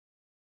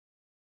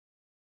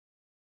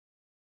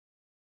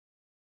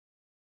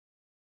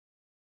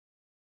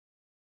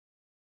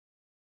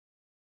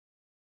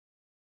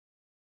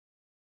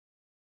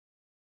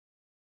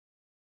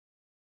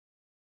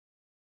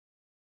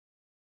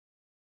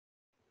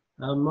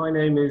My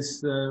name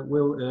is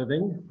Will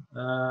Irving,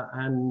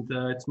 and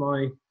it's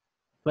my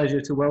pleasure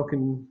to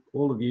welcome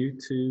all of you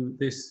to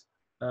this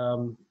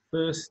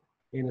first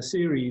in a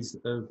series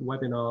of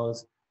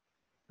webinars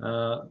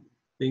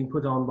being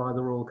put on by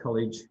the Royal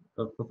College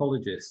of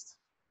Pathologists.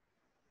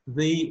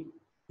 The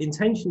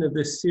intention of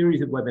this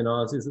series of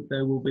webinars is that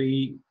there will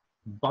be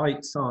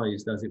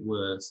bite-sized, as it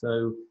were.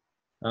 So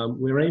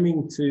we're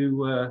aiming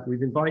to,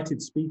 we've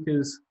invited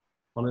speakers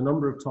on a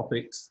number of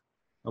topics,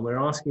 and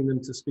we're asking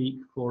them to speak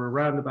for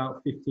around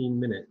about 15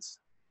 minutes.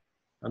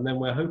 And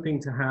then we're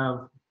hoping to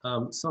have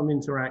some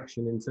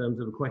interaction in terms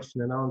of a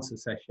question and answer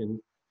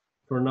session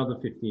for another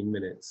 15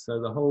 minutes.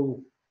 So the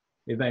whole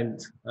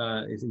event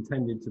is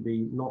intended to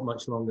be not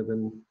much longer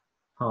than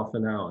half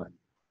an hour.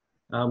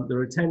 There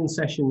are 10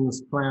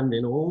 sessions planned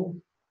in all.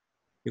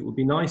 It would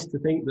be nice to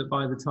think that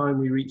by the time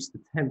we reach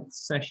the 10th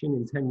session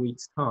in 10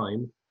 weeks'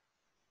 time,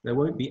 there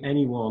won't be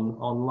anyone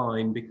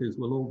online because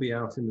we'll all be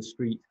out in the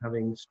street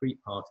having street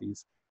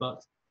parties,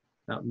 but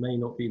that may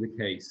not be the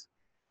case.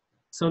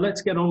 So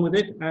let's get on with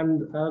it.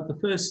 And the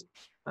first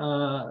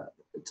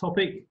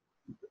topic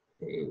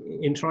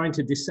in trying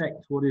to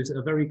dissect what is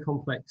a very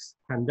complex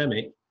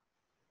pandemic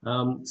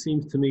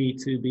seems to me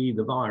to be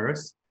the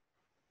virus.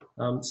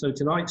 So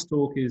tonight's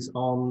talk is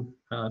on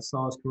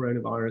SARS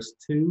coronavirus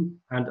 2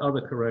 and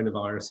other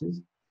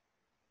coronaviruses.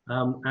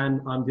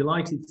 And I'm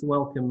delighted to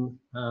welcome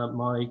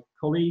my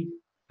colleague,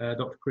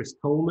 Dr. Chris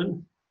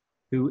Coleman,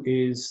 who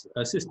is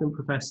Assistant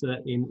Professor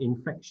in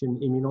Infection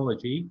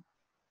Immunology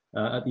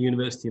at the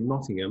University of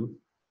Nottingham.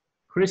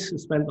 Chris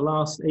has spent the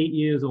last 8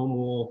 years or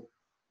more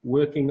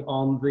working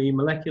on the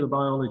molecular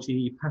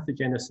biology,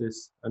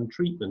 pathogenesis, and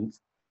treatment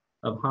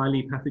of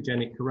highly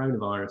pathogenic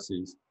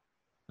coronaviruses.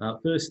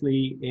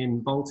 Firstly in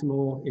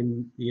Baltimore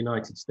in the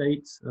United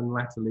States, and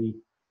latterly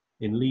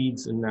in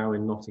Leeds and now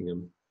in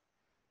Nottingham.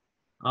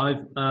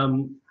 I've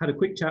had a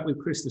quick chat with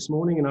Chris this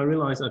morning, and I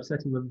realized I've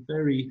set him a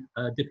very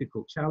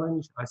difficult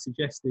challenge. I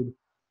suggested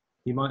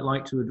he might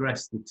like to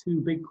address the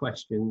two big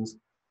questions: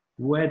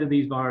 where do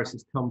these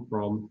viruses come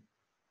from,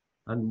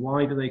 and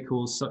why do they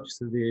cause such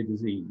severe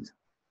disease?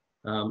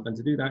 And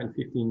to do that in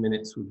 15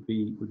 minutes would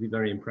be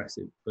very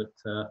impressive, but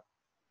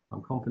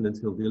I'm confident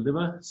he'll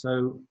deliver.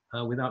 So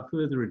without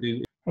further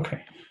ado.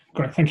 Okay,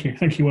 great. Thank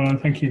you, Will, and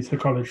thank you to the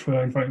college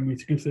for inviting me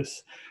to give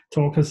this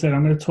talk. As I said,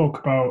 I'm going to talk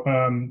about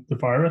the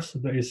virus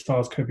that is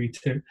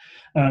SARS-CoV-2,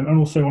 and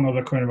also on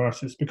other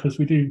coronaviruses, because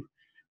we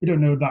don't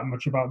know that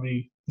much about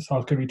the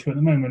SARS-CoV-2 at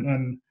the moment.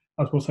 And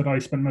as Will said, I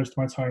spent most of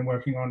my time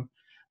working on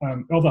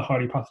other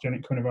highly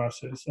pathogenic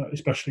coronaviruses,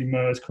 especially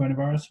MERS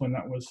coronavirus, when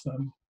that was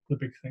the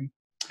big thing.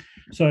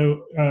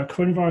 So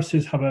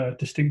coronaviruses have a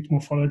distinct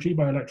morphology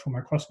by electron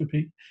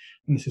microscopy,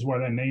 and this is why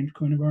they're named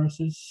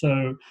coronaviruses.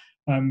 So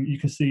you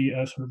can see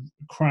a sort of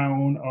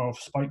crown of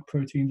spike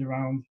proteins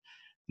around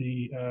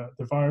the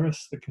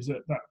virus that gives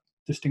it that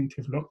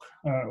distinctive look,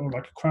 or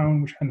like a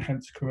crown, and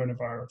hence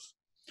coronavirus.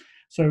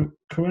 So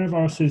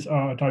coronaviruses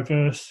are a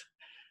diverse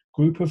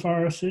group of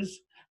viruses.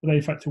 They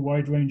affect a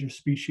wide range of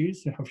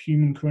species. They have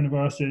human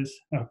coronaviruses,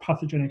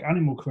 pathogenic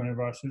animal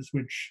coronaviruses,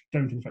 which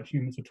don't infect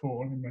humans at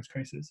all in most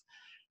cases.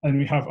 And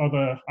we have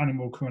other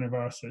animal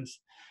coronaviruses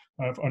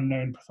of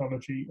unknown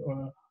pathology.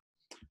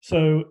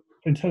 So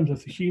in terms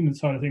of the human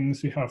side of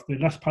things, we have the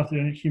less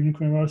pathogenic human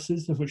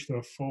coronaviruses, of which there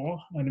are 4.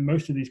 And in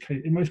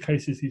most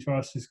cases, these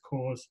viruses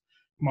cause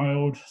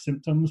mild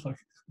symptoms, like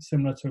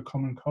similar to a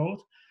common cold,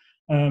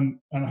 and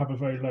have a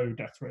very low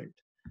death rate.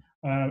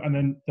 And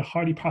then the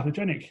highly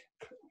pathogenic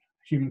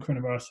human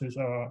coronaviruses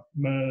are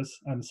MERS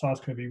and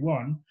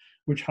SARS-CoV-1,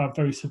 which have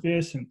very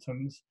severe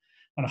symptoms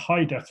and a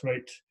high death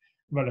rate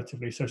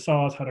relatively. So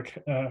SARS had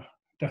a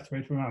death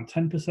rate of around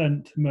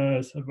 10%,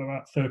 MERS of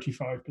about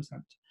 35%,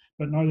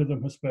 but neither of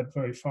them have spread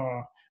very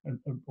far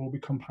or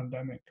become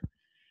pandemic.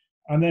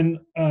 And then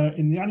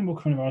in the animal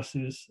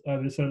coronaviruses,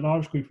 there's a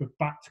large group of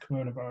bat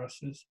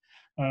coronaviruses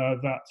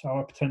that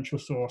are a potential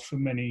source for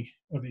many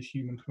of these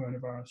human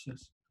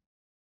coronaviruses.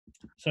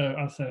 So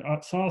as I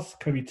said,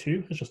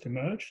 SARS-CoV-2 has just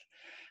emerged.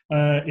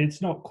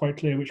 It's not quite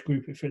clear which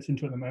group it fits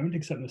into at the moment,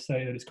 except to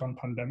say that it's gone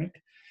pandemic.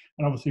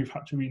 And obviously we've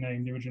had to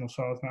rename the original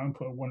SARS now and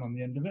put a 1 on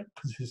the end of it,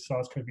 because this is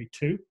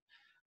SARS-CoV-2.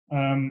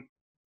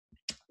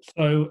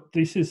 So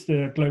this is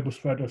the global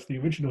spread of the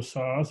original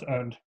SARS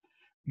and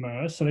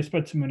MERS. So they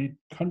spread to many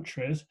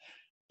countries,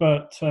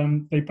 but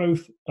they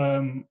both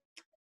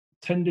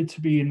tended to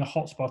be in the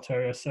hotspot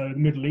area. So the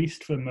Middle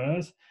East for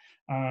MERS,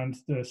 and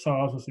the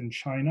SARS was in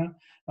China.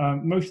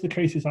 Most of the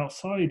cases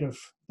outside of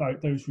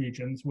those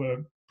regions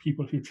were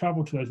people who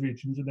traveled to those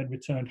regions and then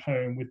returned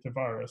home with the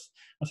virus.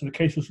 And so the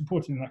case was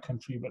reported in that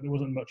country, but there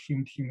wasn't much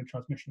human-to-human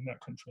transmission in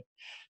that country.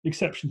 The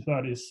exception to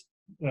that is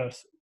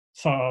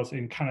SARS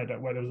in Canada,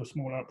 where there was a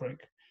small outbreak.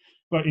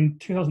 But in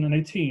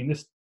 2018,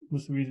 this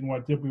was the reason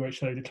why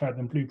WHO declared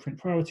them blueprint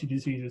priority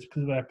diseases,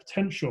 because of their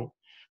potential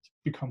to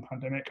become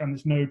pandemic, and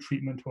there's no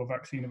treatment or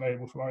vaccine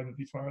available for either of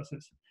these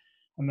viruses.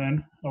 And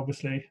then,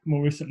 obviously,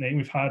 more recently,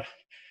 we've had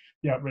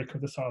the outbreak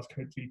of the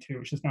SARS-CoV-2,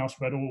 which has now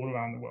spread all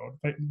around the world.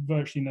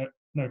 Virtually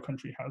no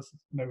country has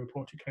no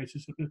reported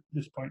cases at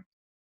this point.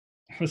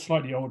 for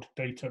slightly old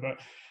data, but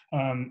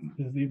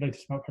the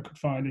latest map I could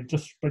find, it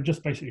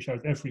just basically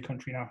shows every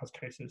country now has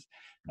cases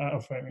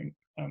of variant,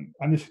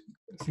 and this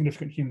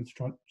significant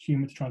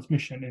human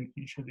transmission in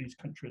each of these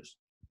countries.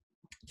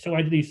 So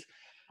where do these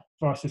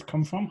viruses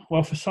come from?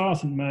 Well, for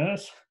SARS and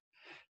MERS,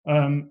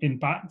 in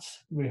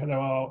bats, there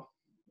are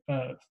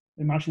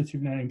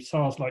imaginative names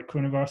SARS-like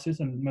coronaviruses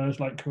and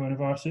MERS-like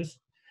coronaviruses.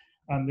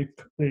 And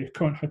the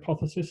current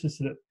hypothesis is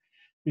that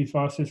these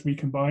viruses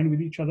recombine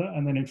with each other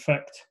and then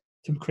infect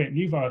to create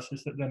new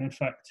viruses that then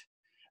infect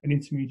an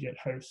intermediate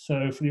host.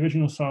 So for the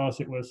original SARS,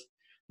 it was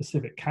the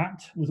civet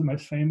cat was the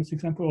most famous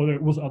example, although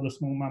it was other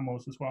small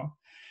mammals as well.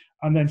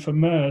 And then for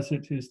MERS,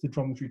 it is the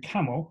dromedary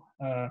camel.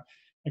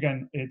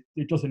 Again,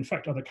 it does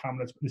infect other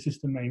camelids, but this is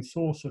the main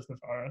source of the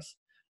virus.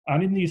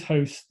 And in these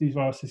hosts, these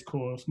viruses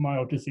cause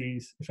mild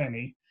disease, if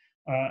any,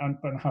 and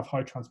have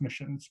high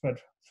transmission, spread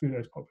through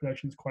those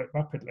populations quite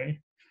rapidly.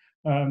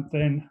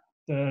 Then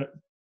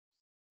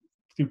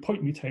through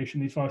point mutation,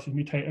 these viruses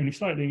mutate only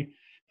slightly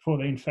before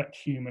they infect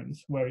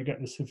humans, where you get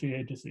the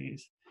severe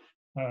disease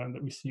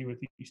that we see with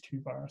these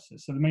two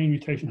viruses. So the main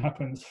mutation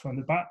happens from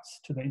the bats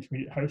to the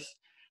intermediate hosts,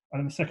 and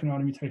then the second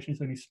round of mutation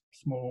is only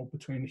small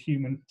between the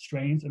human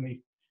strains and the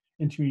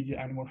intermediate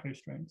animal host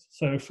strains.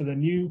 So for the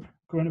new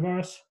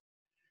coronavirus,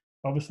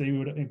 obviously we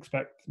would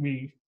expect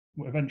we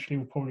eventually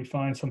will probably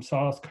find some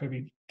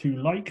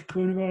SARS-CoV-2-like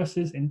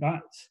coronaviruses in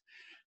bats.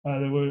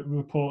 There were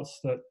reports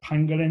that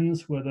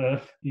pangolins were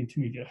the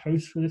intermediate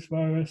host for this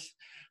virus,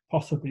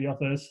 possibly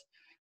others,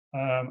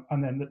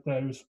 and then that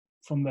those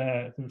from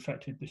there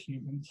infected the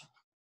humans.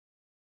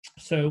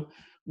 So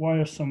why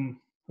are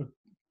some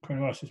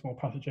coronaviruses more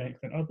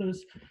pathogenic than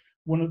others?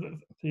 One of the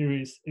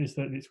theories is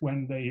that it's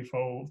when they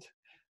evolved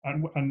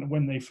and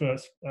when they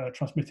first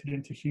transmitted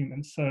into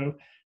humans. So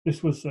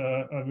this was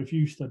a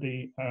review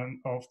study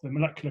of the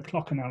molecular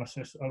clock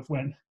analysis of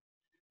when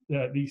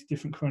these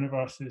different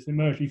coronaviruses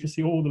emerged. You can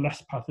see all the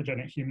less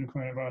pathogenic human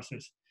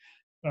coronaviruses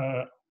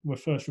were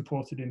first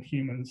reported in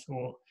humans,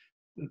 or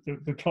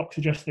the clock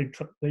suggests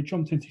they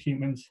jumped into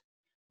humans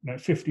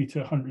 50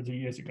 to hundreds of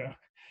years ago,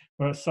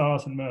 whereas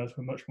SARS and MERS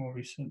were much more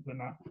recent than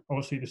that.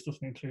 Obviously, this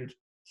doesn't include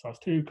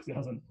SARS-2 because it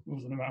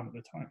wasn't around at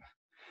the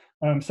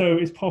time. So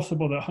it's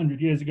possible that 100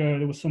 years ago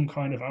there was some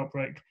kind of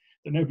outbreak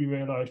that nobody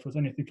realized was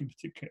anything in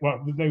particular.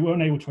 Well, they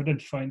weren't able to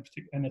identify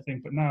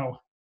anything, but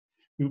now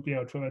we'll be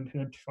able to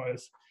identify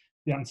as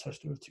the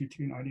ancestor of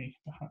 229E,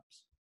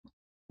 perhaps.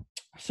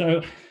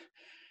 So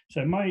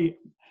my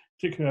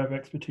particular area of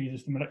expertise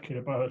is the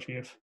molecular biology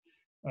of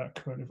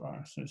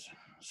coronaviruses.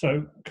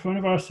 So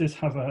coronaviruses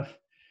have a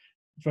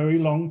very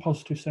long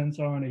positive sense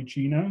RNA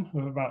genome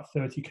of about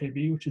 30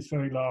 kb, which is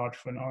very large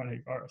for an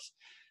RNA virus.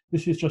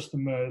 This is just the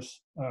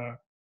MERS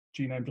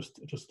genome,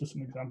 just as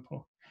an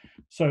example.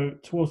 So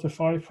towards the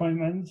 5'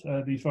 ends,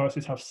 these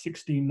viruses have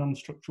 16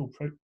 non-structural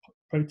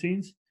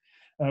proteins,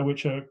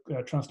 which are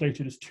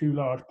translated as 2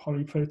 large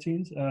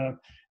polyproteins,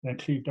 then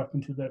cleaved up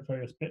into their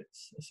various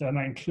bits. So and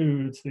that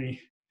includes the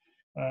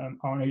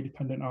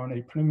RNA-dependent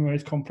RNA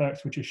polymerase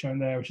complex, which is shown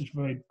there, which is a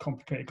very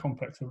complicated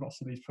complex of lots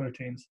of these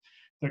proteins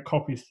that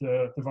copies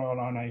the viral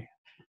RNA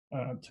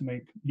to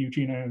make new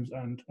genomes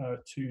and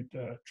to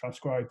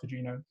transcribe the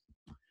genome.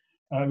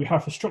 We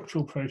have the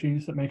structural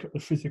proteins that make up the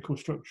physical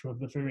structure of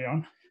the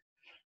virion.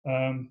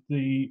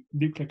 The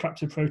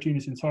nucleocapsid protein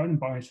is inside and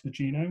binds to the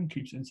genome,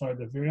 keeps it inside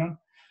the virion.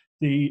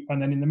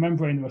 And then in the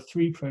membrane, there are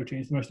 3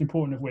 proteins, the most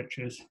important of which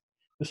is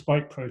the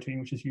spike protein,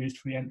 which is used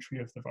for the entry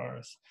of the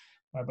virus.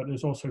 But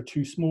there's also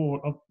 2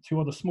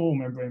 other small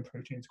membrane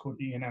proteins called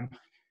E and M,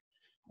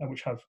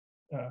 which have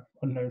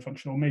unknown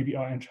function, or maybe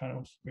ion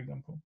channels, for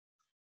example.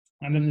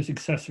 And then there's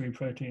accessory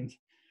proteins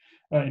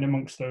in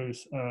amongst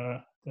those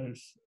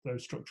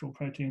structural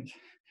proteins.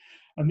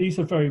 And these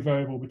are very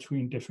variable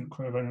between different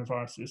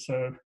coronaviruses.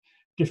 So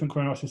different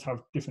coronaviruses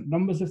have different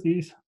numbers of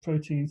these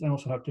proteins and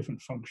also have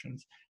different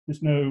functions.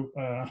 There's no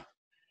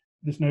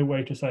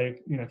way to say,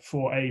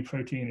 for a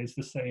protein is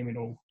the same in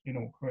all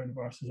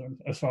coronaviruses,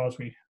 as far as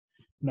we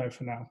know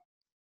for now.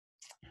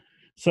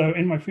 So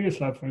in my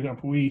previous lab, for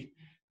example, we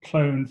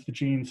cloned the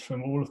genes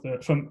from a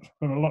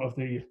lot of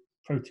the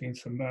proteins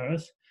from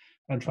MERS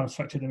and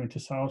transfected them into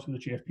cells with a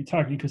GFP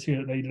tag. You can see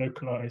that they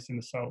localize in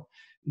the cell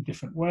in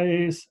different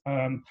ways.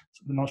 So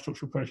the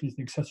non-structural proteins,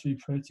 the accessory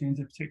proteins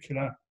in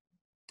particular,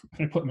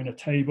 I put them in a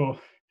table.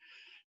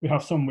 We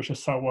have some which are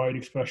cell-wide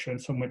expression,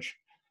 some which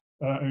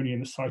are only in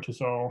the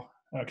cytosol.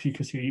 You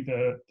can see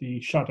the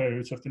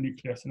shadows of the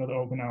nucleus and other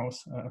organelles,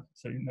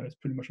 so it's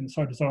pretty much in the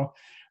cytosol.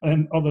 And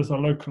then others are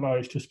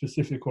localized to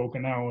specific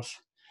organelles.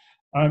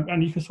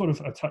 And you can sort of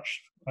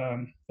attach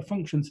a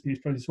function to these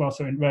proteins as well.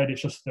 So in red,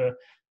 it's just the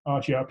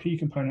RGRP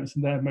components,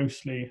 and they're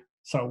mostly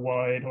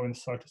cell-wide or in the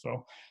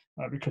cytosol,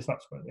 because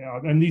that's where they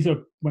are. And these are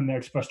when they're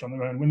expressed on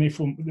their own. When they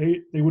form,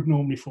 they would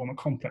normally form a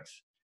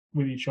complex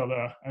with each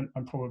other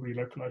and probably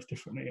localized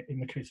differently in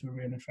the case of a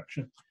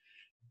reinfection.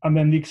 And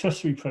then the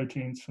accessory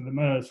proteins for the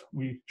MERS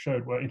we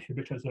showed were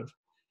inhibitors of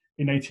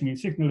innate immune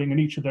signaling, and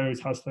each of those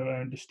has their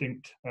own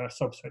distinct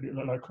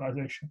subcellular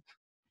localization.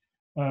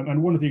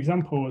 And one of the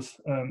examples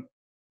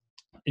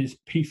is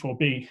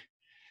P4B,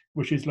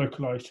 which is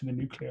localized to the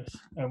nucleus.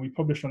 And we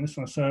published on this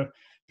one. So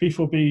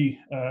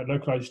P4B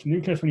localizes to the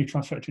nucleus. When you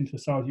transfer it into the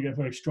cells, you get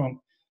very strong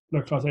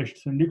localization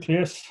to the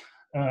nucleus,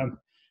 and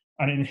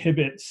it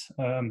inhibits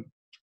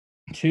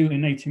two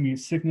innate immune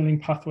signaling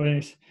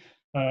pathways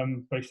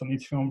based on the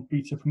interferon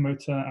beta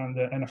promoter and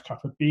the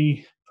NF-kappa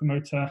B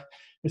promoter.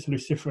 It's a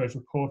luciferase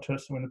reporter,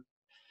 so when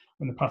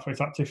the pathway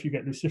is active, you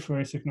get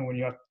luciferase signal. When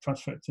you add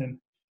transfectin,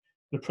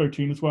 the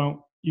protein as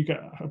well, you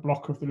get a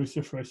block of the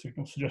luciferase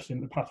signal,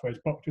 suggesting the pathway is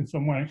blocked in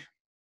some way.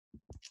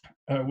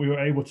 We were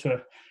able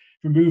to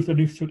remove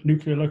the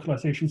nuclear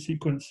localization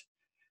sequence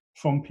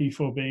from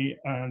P4B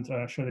and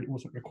show that it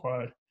wasn't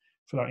required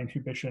for that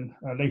inhibition.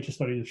 Later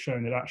studies have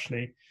shown that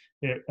actually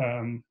it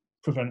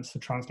prevents the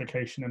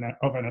translocation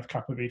of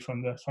NF-kappa B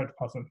from the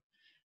cytoplasm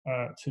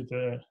to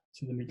the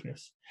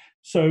nucleus.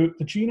 So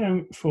the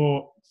genome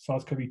for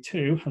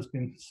SARS-CoV-2 has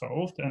been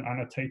solved and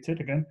annotated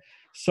again.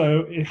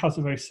 So it has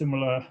a very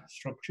similar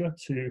structure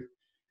to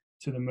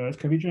the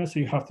MERS-CoV genome. So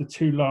you have the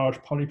two large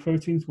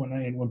polyproteins,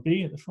 1A and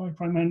 1B at the 5'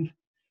 end,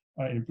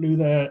 in blue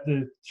there,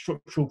 the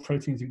structural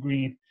proteins in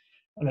green.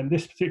 And then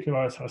this particular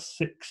virus has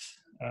 6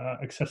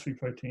 accessory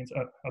proteins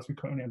as we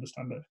currently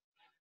understand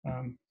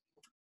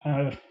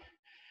it.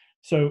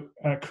 So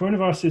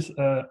coronaviruses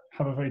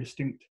have a very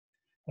distinct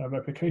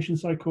replication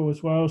cycle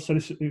as well. So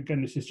this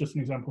is just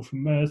an example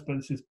from MERS, but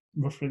this is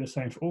roughly the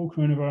same for all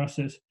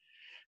coronaviruses.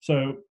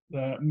 So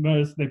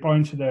MERS, they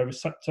bind to their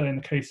receptor. In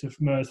the case of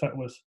MERS, that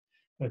was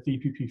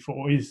DPP4,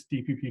 or is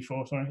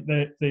DPP4,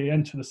 sorry. They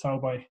enter the cell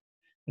by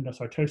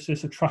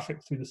endocytosis,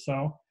 traffic through the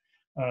cell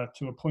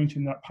to a point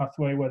in that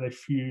pathway where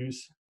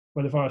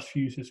where the virus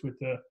fuses with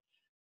the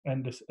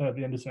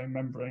endosome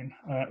membrane.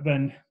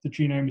 Then the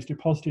genome is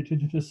deposited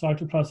into the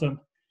cytoplasm,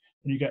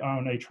 and you get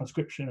RNA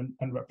transcription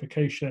and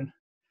replication.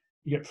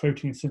 You get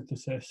protein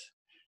synthesis.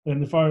 Then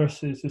the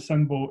viruses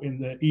assemble in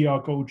the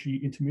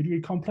ER-Golgi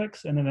intermediary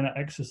complex, and then they're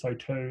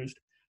exocytosed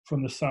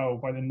from the cell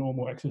by the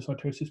normal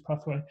exocytosis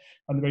pathway.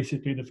 And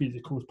basically the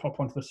vesicles pop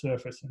onto the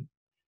surface and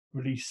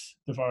release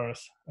the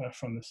virus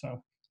from the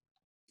cell.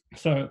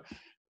 So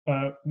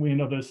we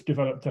and others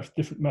developed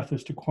different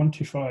methods to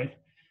quantify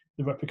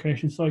the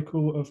replication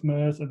cycle of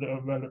MERS that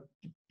are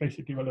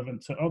basically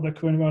relevant to other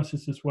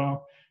coronaviruses as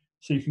well.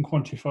 So you can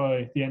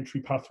quantify the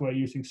entry pathway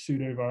using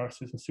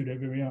pseudoviruses and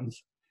pseudovirions.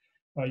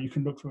 You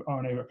can look for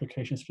RNA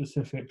replication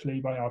specifically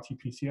by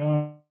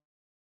RT-PCR.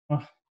 You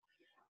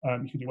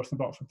can do Western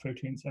blot for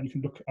proteins, and you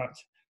can look at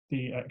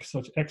the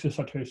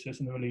exocytosis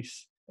and the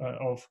release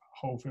of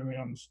whole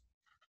virions.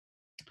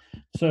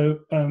 So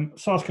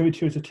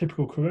SARS-CoV-2 is a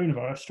typical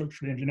coronavirus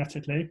structurally and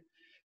genetically.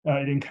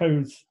 It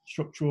encodes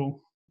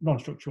structural,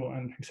 non-structural,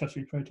 and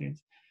accessory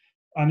proteins.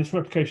 And its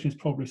replication is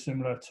probably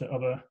similar to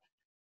other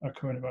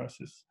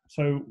coronaviruses.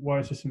 So why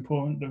is this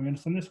important that we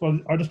understand this? Well,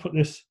 I just put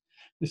this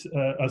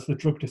as the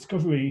drug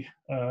discovery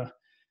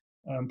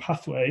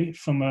pathway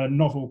from a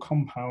novel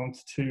compound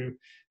to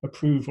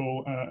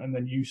approval and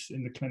then use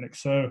in the clinic.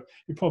 So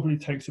it probably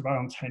takes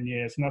around 10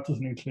 years, and that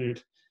doesn't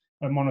include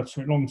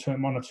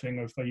long-term monitoring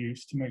of the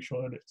use to make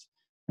sure that it's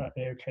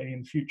okay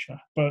in the future.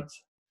 But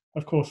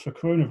of course, for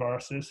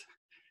coronaviruses,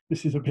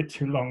 this is a bit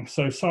too long.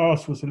 So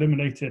SARS was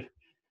eliminated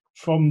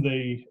from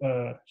the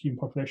human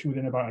population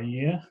within about a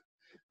year.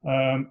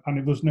 And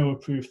there was no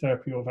approved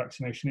therapy or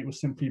vaccination. It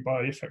was simply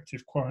by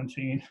effective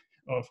quarantine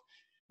of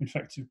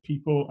infected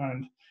people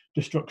and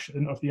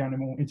destruction of the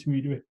animal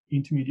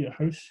intermediate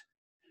host.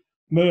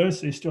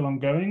 MERS is still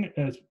ongoing,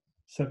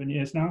 7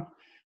 years now.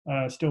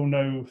 Still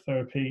no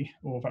therapy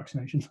or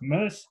vaccination for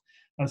MERS.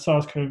 And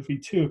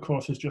SARS-CoV-2, of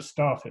course, has just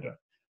started,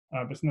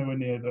 but it's nowhere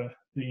near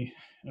the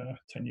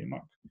 10-year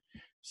mark.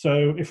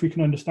 So if we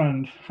can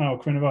understand how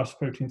coronavirus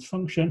proteins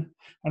function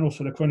and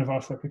also the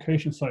coronavirus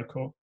replication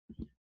cycle,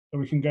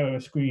 we can go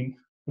and screen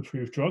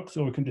approved drugs,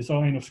 or we can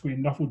design or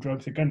screen novel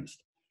drugs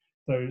against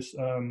those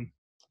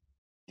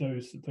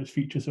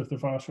features of the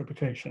virus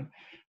replication,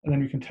 and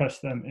then we can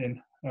test them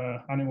in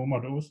animal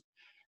models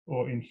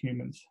or in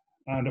humans.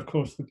 And of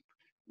course,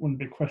 one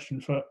big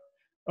question for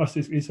us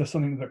is there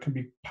something that can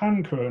be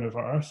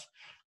pan-coronavirus?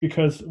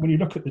 Because when you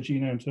look at the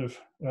genomes of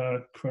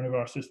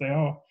coronaviruses, they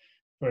are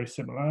very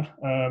similar.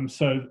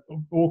 So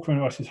all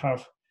coronaviruses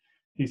have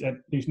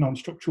these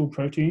non-structural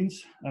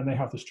proteins, and they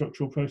have the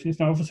structural proteins.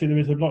 Now, obviously, there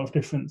is a lot of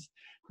difference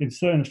in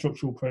certain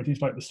structural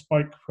proteins, like the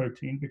spike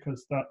protein,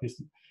 because that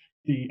is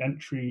the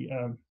entry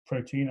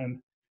protein,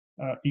 and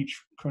each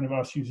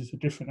coronavirus uses a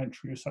different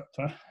entry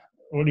receptor,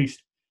 or at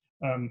least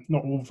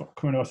not all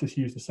coronaviruses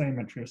use the same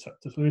entry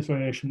receptor. So there's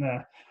variation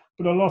there.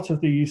 But a lot of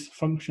these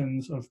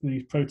functions of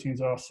these proteins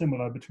are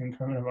similar between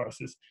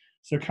coronaviruses.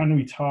 So can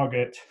we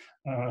target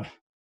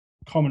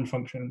common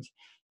functions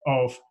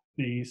of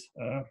these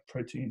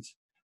proteins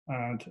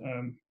and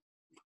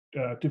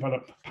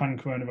develop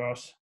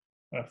pan-coronavirus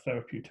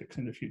therapeutics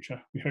in the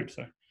future? We hope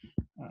so.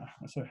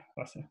 So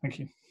that's it. Thank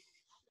you.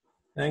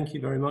 Thank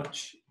you very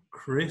much,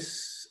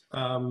 Chris.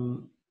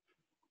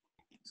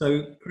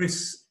 So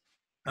Chris,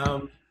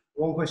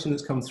 one question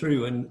that's come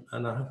through,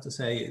 and I have to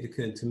say it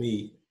occurred to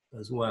me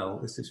as well,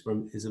 this is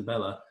from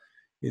Isabella,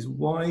 is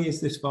why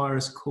is this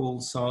virus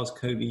called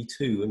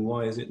SARS-CoV-2, and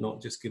why is it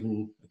not just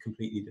given a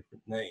completely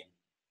different name?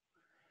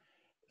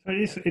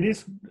 It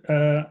is.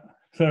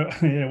 So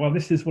yeah, well,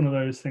 this is one of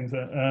those things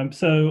that.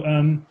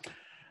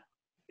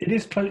 It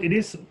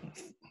is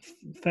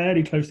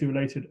fairly closely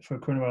related for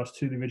coronavirus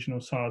to the original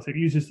SARS. It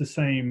uses the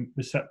same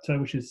receptor,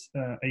 which is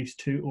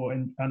ACE2 or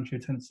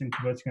angiotensin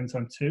converting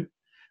enzyme 2,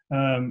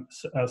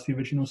 as the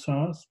original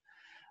SARS.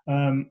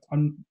 I'm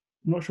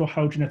not sure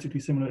how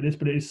genetically similar it is,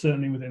 but it is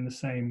certainly within the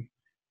same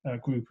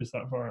group as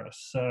that virus.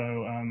 So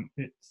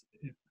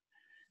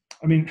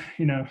I mean,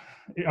 you know,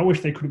 I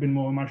wish they could have been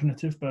more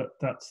imaginative, but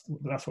that's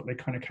what they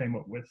kind of came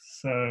up with.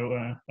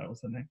 So that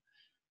was the name.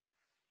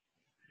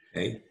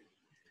 Okay.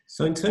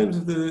 So in terms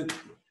of the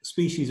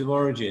species of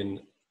origin,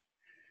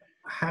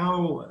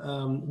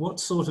 what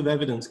sort of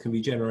evidence can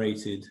be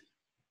generated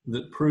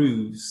that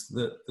proves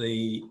that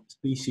the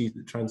species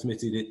that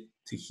transmitted it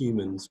to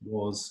humans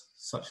was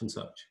such and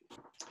such?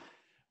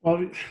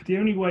 Well, the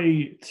only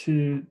way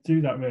to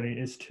do that really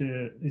is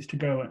to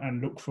go and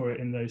look for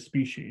it in those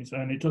species,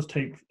 and it does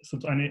take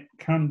some, and it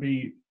can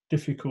be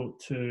difficult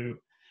to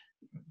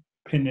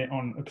pin it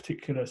on a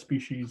particular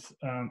species,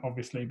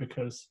 obviously,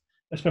 because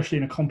especially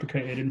in a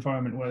complicated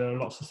environment where there are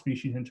lots of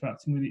species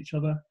interacting with each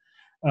other,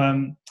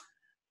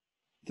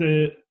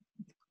 it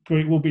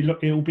will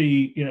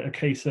be you know, a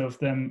case of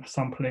them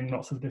sampling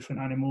lots of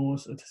different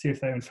animals to see if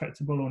they're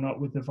infectable or not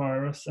with the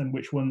virus, and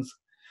which ones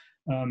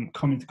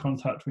come into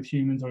contact with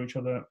humans or each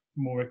other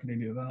more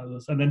regularly than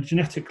others. And then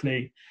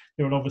genetically,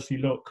 they will obviously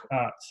look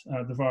at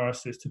the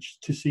viruses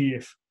to see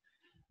if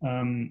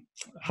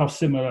how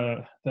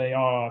similar they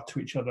are to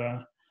each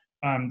other,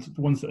 and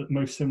the ones that are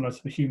most similar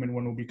to the human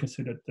one will be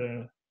considered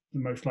the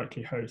most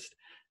likely host.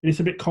 It's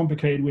a bit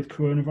complicated with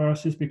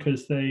coronaviruses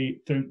because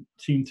they don't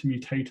seem to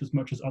mutate as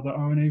much as other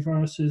RNA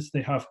viruses.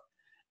 They have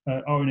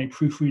RNA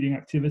proofreading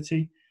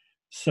activity,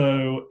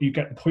 so you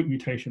get the point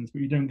mutations,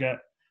 but you don't get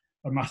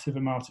a massive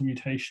amount of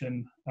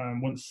mutation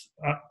once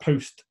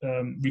post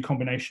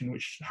recombination,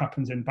 which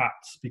happens in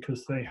bats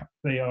because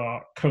they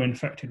are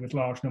co-infected with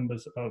large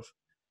numbers of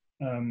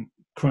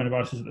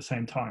coronaviruses at the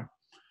same time.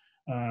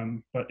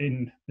 But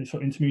in the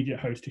sort of intermediate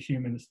host to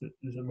humans,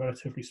 there's a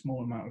relatively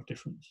small amount of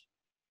difference.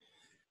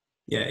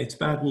 Yeah, it's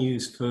bad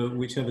news for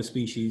whichever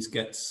species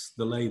gets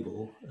the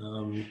label.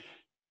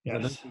 Yes. I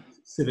don't think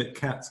civet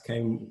cats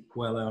came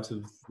well out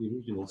of the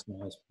original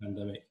SARS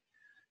pandemic.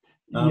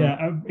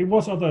 It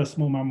was other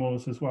small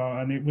mammals as well,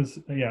 and it was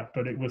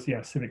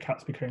civet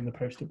cats became the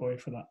poster boy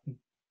for that.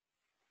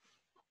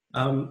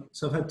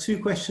 So I've had two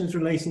questions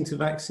relating to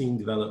vaccine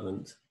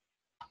development.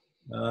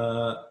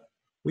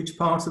 Which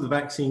part of the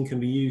vaccine can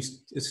be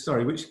used?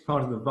 Sorry, which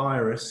part of the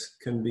virus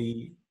can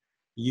be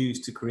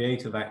used to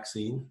create a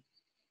vaccine?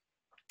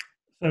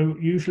 So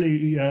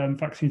usually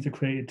vaccines are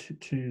created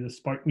to the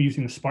spike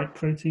using the spike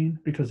protein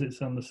because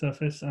it's on the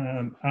surface,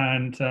 and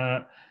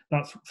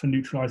that's for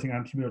neutralizing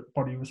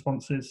antibody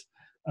responses.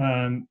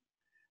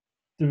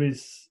 There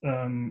is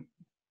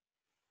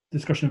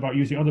discussion about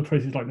using other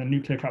proteins like the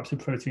nucleocapsid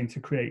protein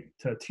to create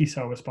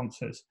T-cell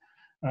responses,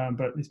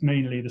 but it's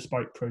mainly the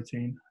spike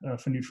protein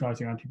for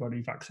neutralizing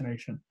antibody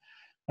vaccination.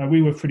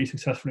 We were pretty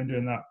successful in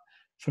doing that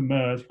for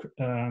MERS,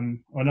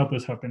 and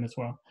others have been as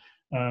well.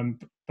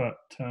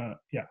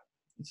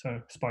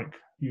 So spike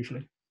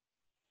usually.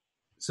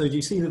 So do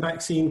you see the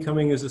vaccine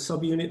coming as a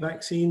subunit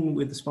vaccine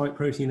with the spike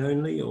protein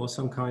only, or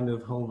some kind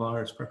of whole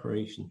virus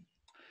preparation?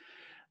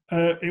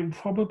 It will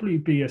probably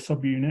be a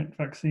subunit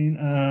vaccine.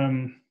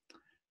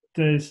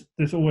 There's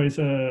always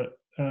a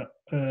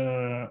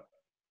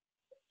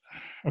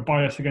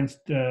bias against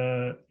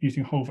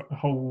using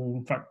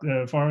whole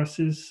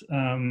viruses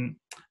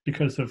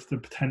because of the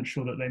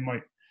potential that they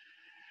might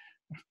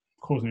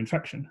cause an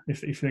infection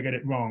if they get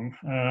it wrong.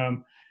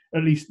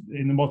 At least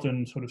in the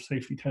modern sort of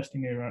safety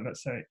testing era,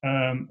 let's say.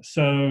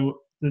 So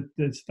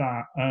there's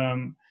that.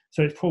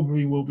 So it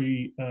probably will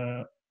be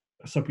a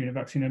subunit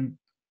vaccine and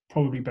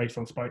probably based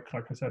on spike,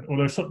 like I said.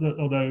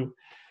 Although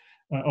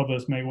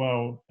others may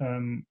well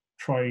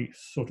try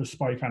sort of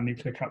spike and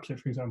nucleocapsid,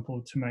 for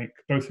example, to make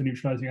both a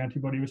neutralizing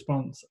antibody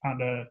response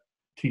and a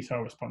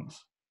T-cell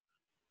response.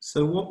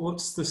 So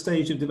what's the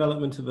stage of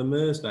development of a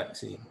MERS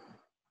vaccine?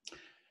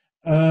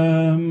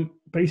 So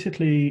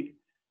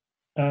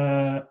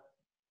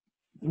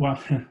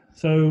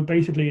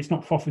basically it's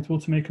not profitable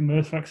to make a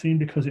MERS vaccine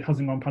because it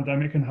hasn't gone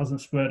pandemic and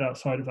hasn't spread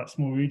outside of that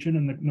small region,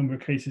 and the number of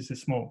cases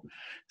is small.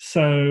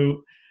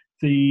 So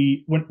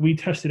when we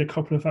tested a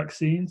couple of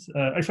vaccines,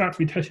 in fact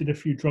we tested a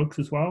few drugs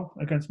as well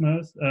against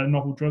MERS,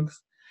 novel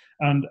drugs,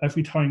 and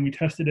every time we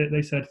tested it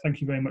they said, thank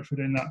you very much for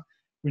doing that,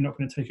 we're not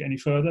going to take it any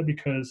further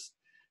because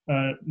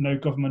no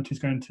government is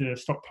going to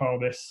stockpile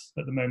this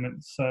at the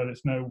moment, so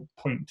there's no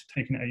point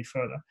taking it any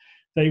further.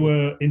 They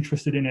were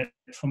interested in it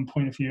from the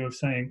point of view of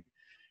saying,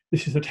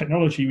 this is a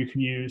technology we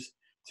can use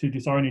to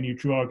design a new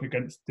drug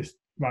against this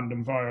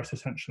random virus,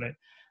 essentially.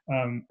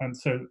 And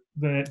so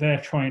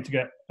they're trying to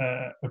get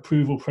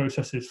approval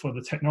processes for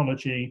the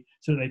technology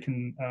so that they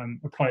can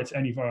apply it to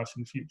any virus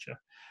in the future.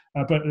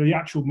 But the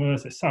actual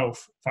MERS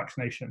itself,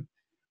 vaccination,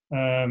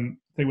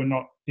 they were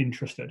not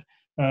interested.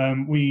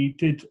 We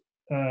did,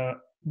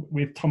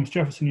 with Thomas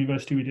Jefferson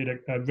University, we did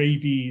a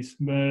rabies,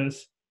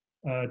 MERS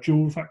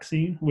dual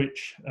vaccine,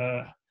 which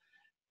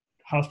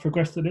has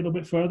progressed a little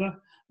bit further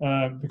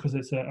because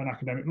it's an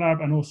academic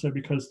lab, and also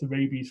because the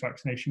rabies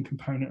vaccination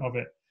component of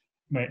it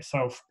may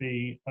itself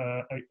be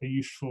a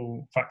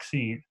useful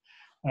vaccine.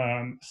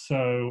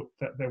 So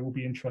that there will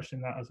be interest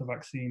in that as a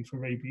vaccine for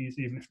rabies,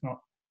 even if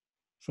not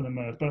for the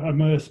MERS. But a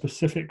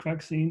MERS-specific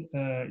vaccine,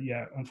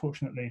 yeah,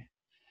 unfortunately,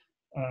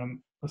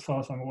 as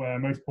far as I'm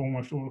aware,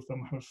 almost all of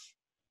them have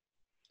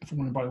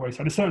fallen by the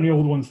wayside. It's certainly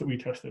all the ones that we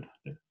tested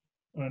did,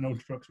 and all the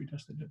drugs we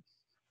tested did.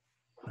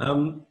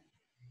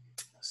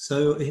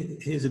 So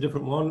here's a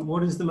different one.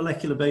 What is the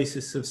molecular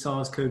basis of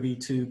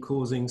SARS-CoV-2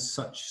 causing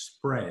such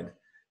spread?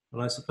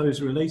 And I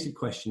suppose a related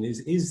question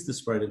is the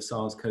spread of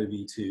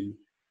SARS-CoV-2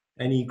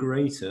 any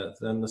greater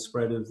than the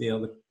spread of the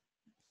other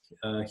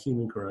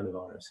human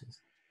coronaviruses?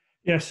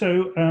 Yeah,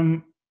 so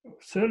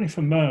certainly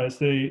for MERS,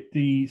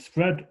 the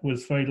spread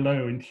was very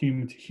low in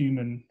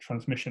human-to-human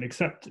transmission,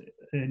 except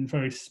in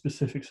very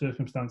specific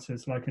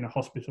circumstances, like in a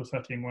hospital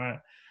setting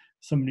where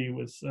somebody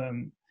was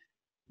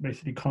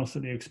basically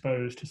constantly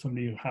exposed to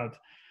somebody who had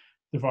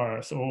the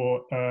virus,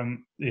 or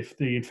if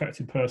the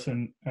infected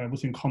person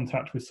was in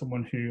contact with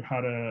someone who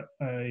had a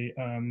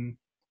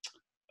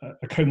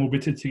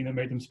comorbidity that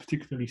made them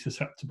particularly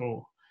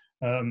susceptible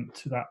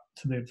to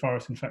the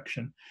virus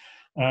infection.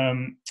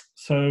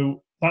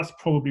 So that's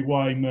probably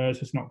why MERS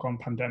has not gone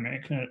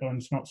pandemic and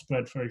it's not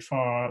spread very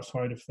far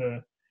outside of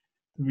the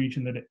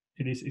region that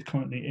it is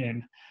currently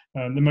in.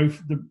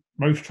 The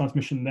most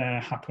transmission there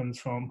happens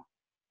from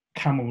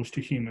camels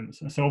to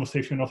humans. And so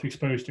obviously if you're not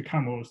exposed to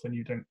camels, then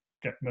you don't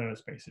get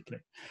MERS basically.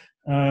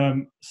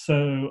 And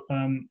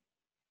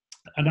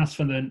as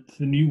for the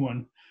new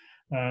one,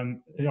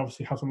 it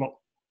obviously has a lot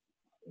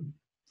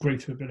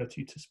greater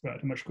ability to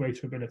spread, a much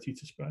greater ability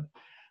to spread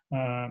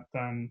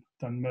than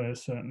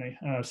MERS certainly.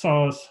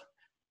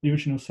 The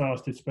original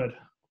SARS did spread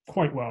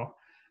quite well,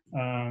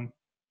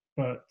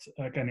 but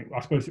again,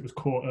 I suppose it was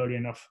caught early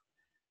enough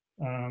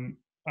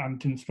and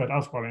didn't spread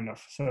as well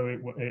enough. So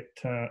it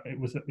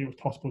was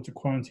possible to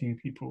quarantine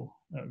people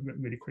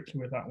really quickly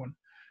with that one.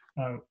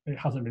 It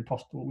hasn't been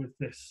possible with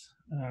this.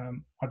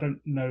 I don't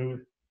know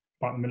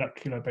about the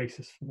molecular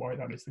basis for why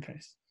that is the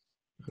case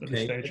at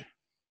this stage.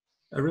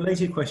 A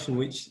related question,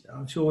 which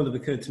I'm sure will have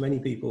occurred to many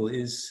people,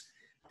 is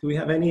do we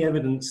have any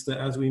evidence that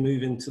as we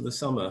move into the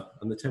summer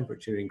and the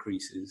temperature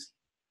increases,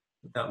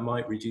 that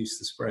might reduce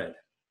the spread?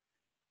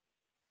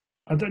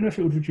 I don't know if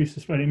it would reduce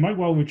the spread. It might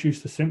well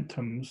reduce the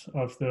symptoms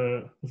of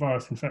the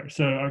virus infection.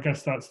 So I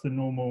guess that's the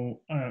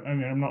normal. I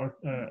mean,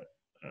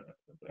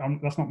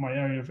 that's not my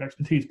area of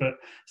expertise, but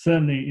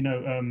certainly,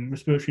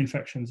 respiratory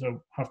infections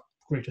have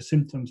greater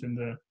symptoms in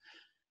the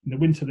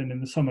winter than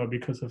in the summer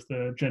because of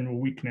the general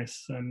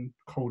weakness and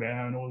cold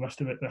air and all the rest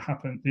of it that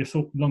happen.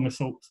 The long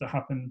assaults that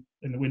happen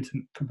in the winter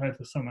compared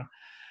to the summer.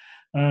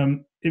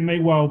 It may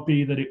well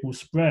be that it will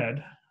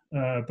spread,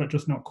 but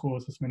just not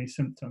cause as many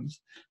symptoms,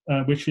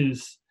 which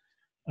is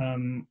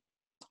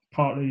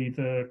partly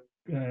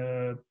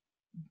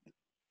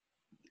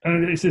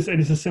and it's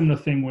a similar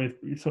thing with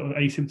sort of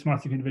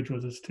asymptomatic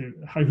individuals as to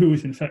who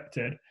is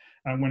infected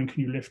and when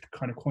can you lift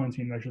kind of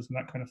quarantine measures and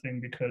that kind of thing,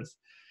 because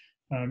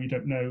you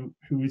don't know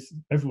if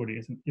everybody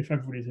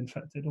is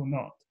infected or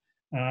not.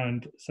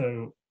 And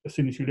so as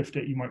soon as you lift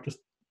it, you might just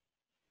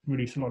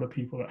release a lot of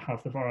people that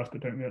have the virus but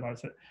don't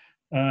realize it.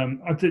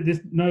 There's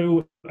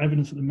no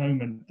evidence at the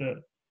moment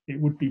that it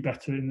would be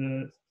better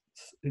in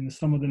the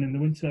summer than in the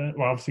winter.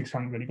 Well, obviously, it's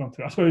haven't really gone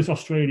through it. I suppose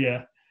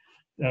Australia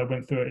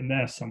went through it in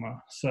their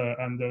summer,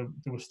 and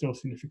there was still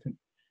significant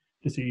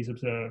disease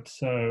observed.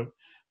 So,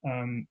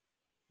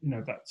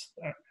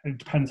 it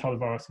depends how the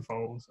virus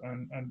evolves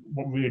and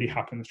what really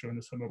happens during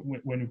the summer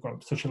when you've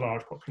got such a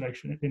large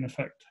population in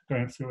effect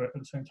going through it at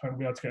the same time. We'll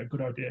be able to get a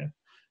good idea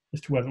as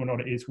to whether or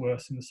not it is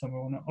worse in the summer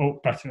or not, or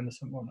better in the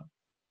summer or not.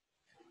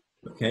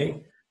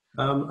 Okay,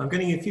 I'm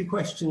getting a few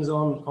questions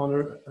on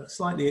a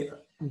slightly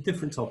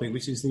different topic,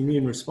 which is the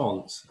immune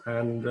response,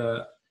 and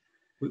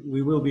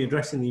we will be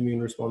addressing the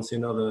immune response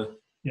in other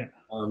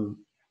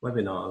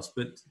webinars.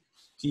 But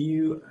do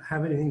you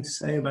have anything to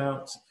say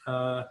about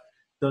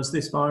does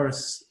this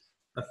virus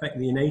affect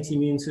the innate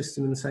immune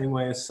system in the same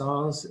way as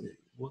SARS?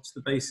 What's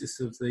the basis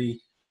of the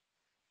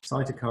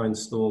cytokine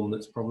storm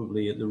that's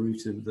probably at the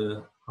root of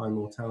the high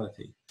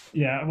mortality?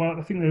 Yeah, well,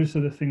 I think those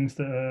are the things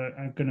that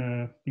are going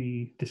to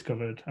be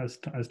discovered as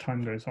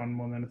time goes on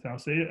more than anything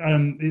else.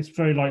 It's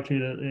very likely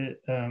that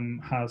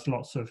it has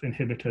lots of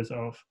inhibitors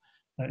of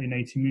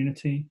innate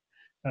immunity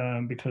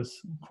because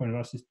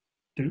coronaviruses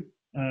do.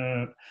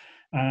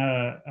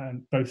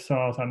 And both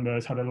SARS and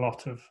MERS had a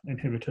lot of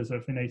inhibitors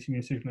of innate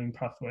immune signaling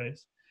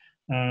pathways.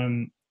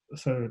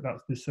 So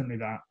there's certainly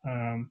that.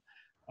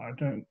 I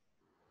don't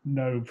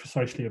know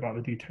precisely about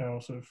the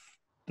details of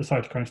the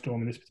cytokine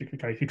storm in this particular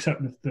case,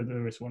 except that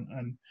there is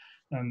one,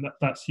 and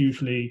that's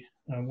usually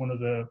one of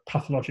the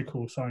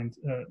pathological signs,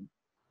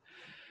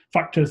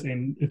 factors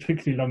in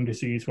particularly lung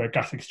disease where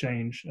gas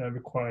exchange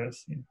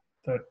requires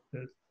that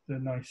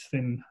nice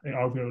thin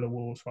alveolar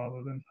walls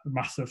rather than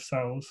massive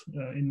cells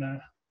in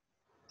there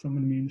from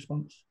an immune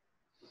response.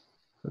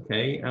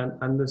 Okay,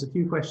 and there's a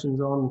few questions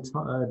on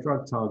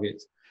drug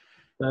targets.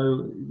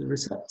 So the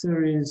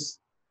receptor is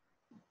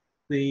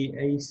the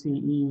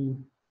ACE2,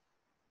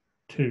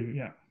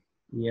 yeah.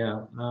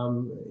 Yeah.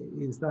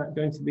 Is that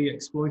going to be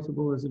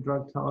exploitable as a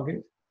drug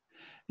target?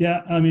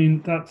 Yeah, I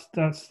mean, that's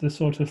the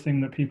sort of thing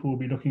that people will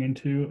be looking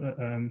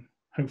into,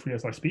 hopefully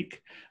as I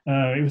speak.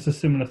 It was a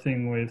similar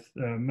thing with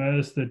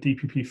MERS, the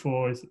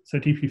DPP4 is, so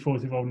DPP4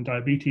 is involved in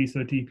diabetes,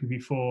 so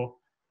DPP4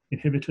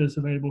 inhibitors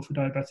available for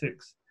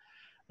diabetics.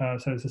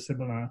 So it's a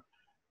similar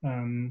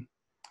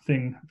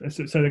thing.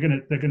 So they're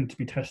going to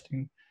be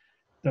testing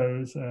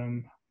those,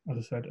 as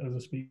I said, as I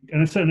speak.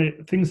 And certainly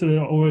things that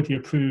are already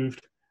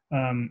approved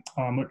have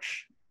a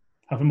much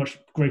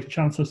greater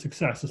chance of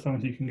success as long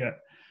as you can get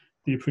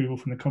the approval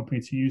from the company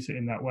to use it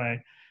in that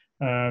way,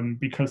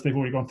 because they've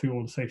already gone through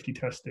all the safety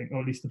testing, or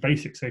at least the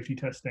basic safety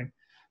testing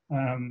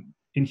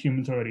in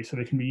humans already, so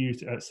they can be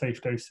used at safe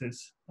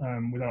doses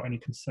without any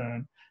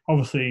concern.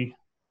 Obviously,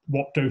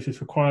 what dose is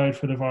required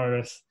for the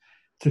virus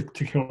to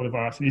kill the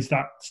virus? Is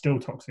that still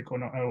toxic or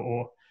not?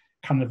 Or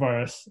can the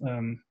virus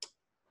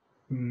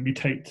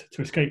mutate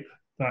to escape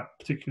that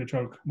particular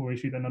drug more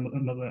easily than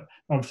another?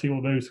 Obviously,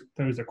 all those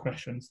are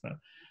questions that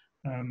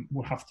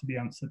will have to be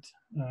answered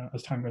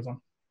as time goes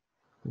on.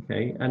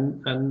 Okay,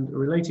 and a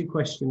related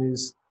question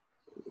is,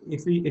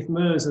 if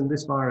MERS and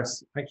this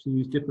virus actually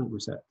use different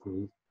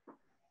receptors,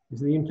 is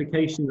the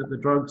implication that the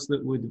drugs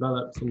that were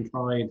developed and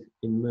tried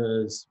in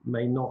MERS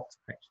may not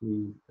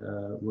actually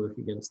work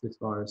against this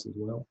virus as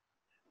well?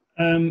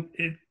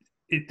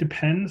 It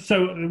depends.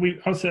 So we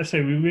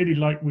really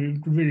like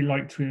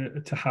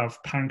to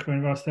have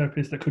pan-coronavirus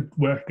therapies that could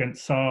work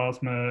against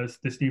SARS, MERS,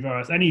 this new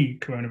virus, any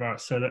coronavirus,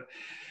 so that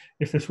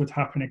if this were to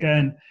happen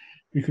again,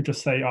 we could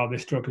just say, oh,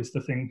 this drug is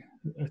the thing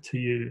to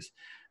use.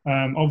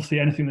 Obviously,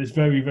 anything that's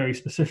very, very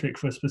specific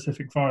for a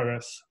specific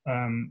virus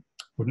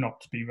would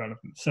not be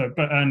relevant. So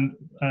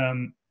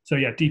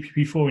yeah,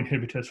 DPP4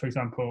 inhibitors, for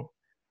example,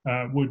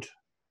 would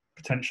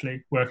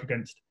potentially work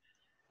against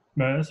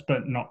MERS,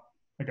 but not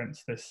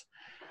against this.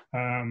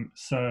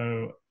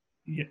 So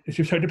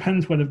it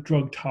depends whether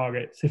drug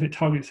targets. If it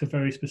targets a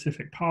very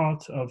specific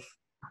part of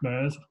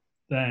MERS,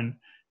 then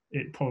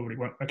it probably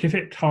won't. Like if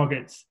it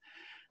targets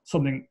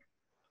something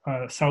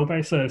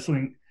cell-based,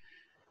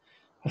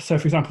 so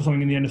for example,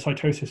 something in the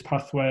endocytosis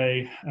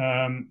pathway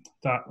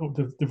that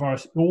the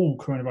virus, all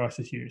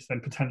coronaviruses use, then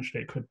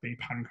potentially it could be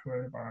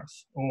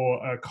pan-coronavirus,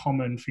 or a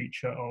common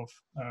feature of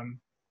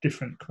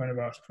different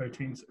coronavirus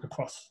proteins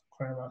across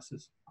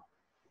coronaviruses.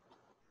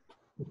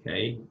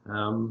 Okay,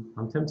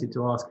 I'm tempted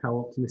to ask how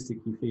optimistic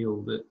you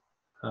feel that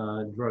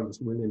drugs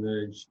will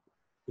emerge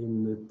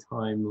in the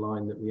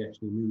timeline that we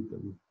actually need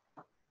them.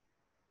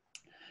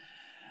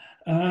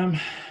 In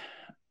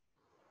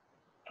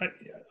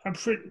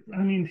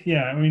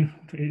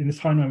the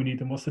timeline we need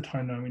them. What's the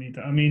timeline we need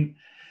them? I mean,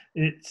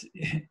 it's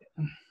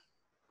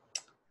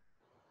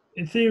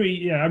in theory,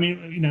 yeah. I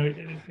mean, you know,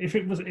 if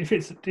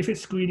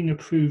it's screening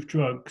approved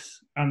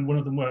drugs and one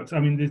of them works. I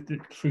mean,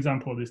 for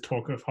example, there's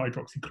talk of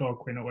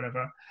hydroxychloroquine or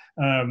whatever.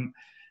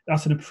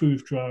 That's an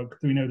approved drug.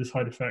 We know the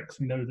side effects.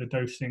 We know the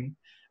dosing.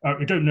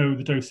 We don't know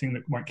the dosing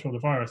that might kill the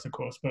virus, of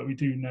course, but we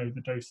do know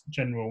the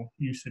general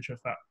usage of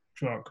that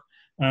drug.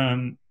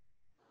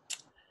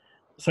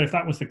 So if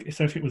that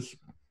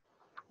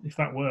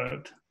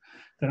worked,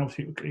 then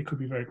obviously it could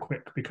be very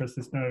quick because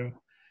there's no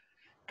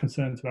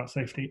concerns about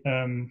safety.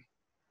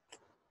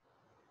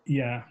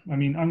 Yeah, I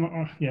mean, I'm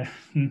not. Yeah,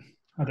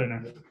 I don't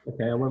know.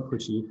 Okay, I won't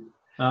push you.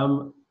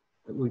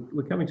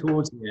 We're coming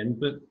towards the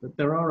end, but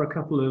there are a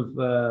couple of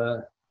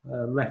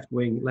left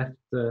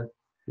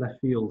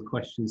field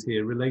questions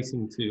here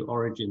relating to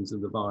origins of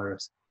the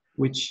virus,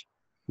 which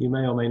you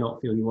may or may not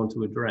feel you want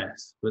to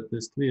address. But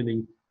there's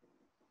clearly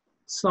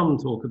some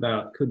talk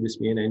about, could this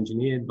be an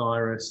engineered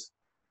virus?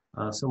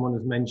 Someone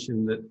has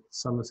mentioned that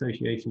some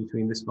association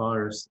between this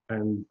virus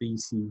and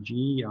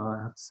BCG. I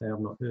have to say I've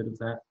not heard of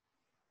that.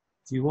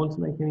 Do you want to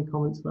make any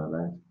comments about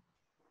that?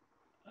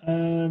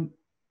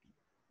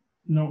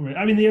 Not really.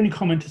 I mean, the only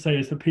comment to say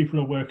is that people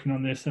are working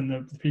on this, and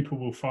the people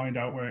will find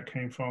out where it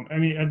came from. I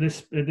mean, at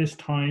this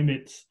time,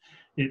 it's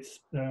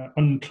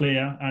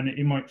unclear, and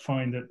it might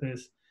find that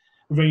there's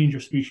a range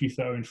of species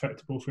that are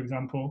infectable. For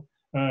example,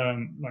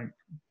 like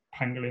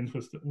pangolins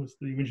was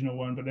the original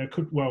one, but there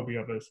could well be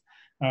others.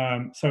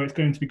 So it's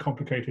going to be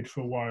complicated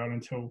for a while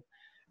until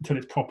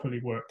it's properly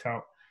worked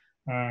out.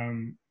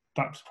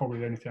 That's probably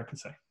the only thing I could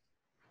say.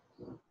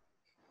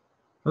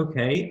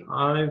 Okay,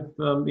 I've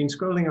been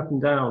scrolling up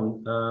and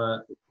down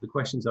the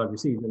questions I've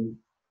received, and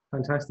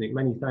fantastic.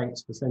 Many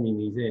thanks for sending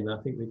these in. I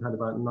think we've had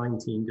about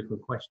 19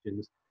 different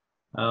questions.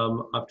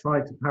 I've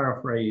tried to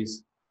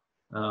paraphrase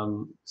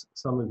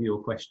some of your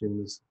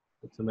questions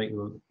to make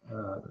them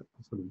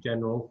sort of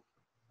general.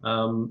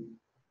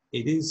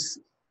 It is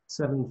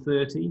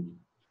 7:30.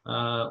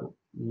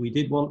 We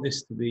did want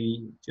this to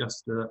be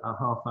just a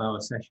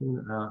half-hour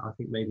session. I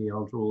think maybe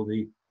I'll draw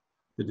the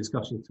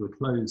discussion to a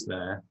close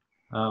there.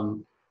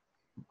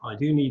 I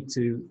do need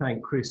to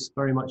thank Chris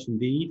very much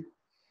indeed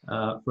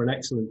for an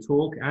excellent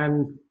talk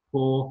and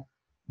for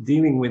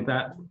dealing with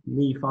that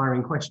me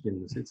firing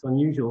questions. It's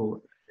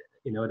unusual,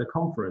 you know, at a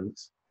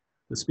conference,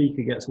 the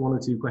speaker gets 1 or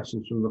 2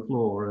 questions from the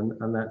floor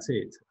and that's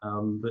it.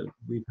 But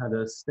we've had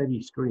a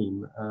steady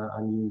stream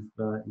and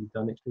you've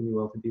done extremely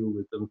well to deal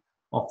with them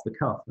off the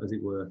cuff, as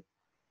it were.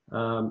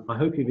 I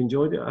hope you've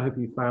enjoyed it. I hope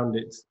you found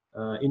it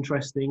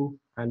interesting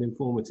and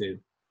informative.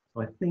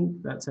 So I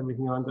think that's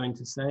everything I'm going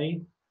to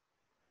say,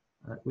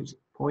 at which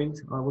point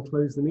I will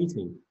close the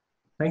meeting.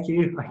 Thank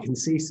you. I can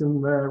see some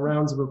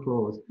rounds of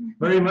applause.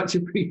 Very much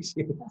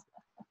appreciated.